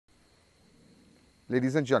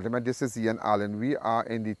Ladies and gentlemen, this is Ian Alleyne. We are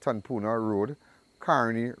in the Tumpuna Road,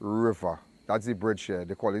 Carney River. That's the bridge here.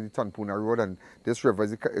 They call it the Tumpuna Road, and this river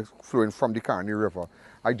is flowing from the Carney River.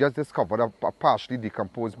 I just discovered a partially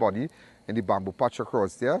decomposed body in the bamboo patch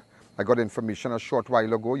across there. I got information a short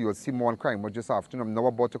while ago. You will see more on Crime Watch this afternoon. I'm now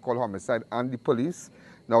about to call homicide and the police.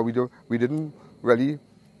 Now we didn't really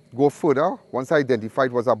go further. Once I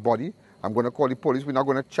identified it was a body, I'm going to call the police. We're not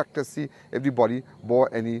going to check to see if the body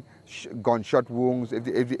bore any gunshot wounds,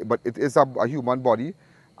 but it is a human body,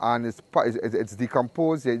 and it's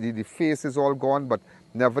decomposed. The face is all gone, but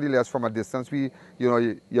nevertheless, from a distance,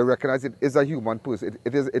 you recognize it is a human person.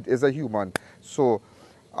 It is a human. So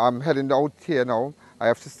I'm heading out here now. I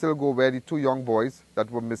have to still go where the two young boys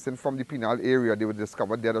that were missing from the penal area, they were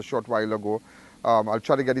discovered there a short while ago. I'll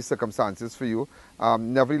try to get the circumstances for you.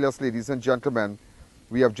 Nevertheless, ladies and gentlemen,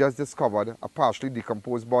 we have just discovered a partially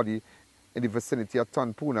decomposed body in the vicinity of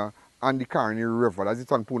Tumpuna and the Carney River. That's the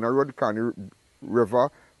Tumpuna Road, the Carney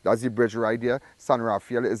River. That's the bridge right there. San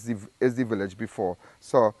Rafael is the village before.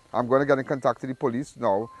 So I'm going to get in contact with the police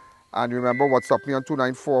now. And remember, WhatsApp me on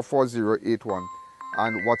 2944081.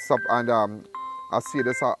 And WhatsApp, and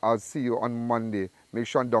I'll see you on Monday. Make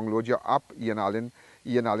sure and download your app, Ian Alleyne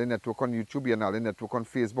Network on YouTube, Ian Alleyne Network on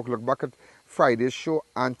Facebook. Look back at Friday's show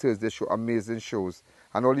and Thursday's show. Amazing shows.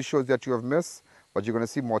 And all the shows that you have missed, but you're going to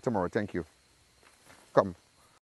see more tomorrow. Thank you. Come.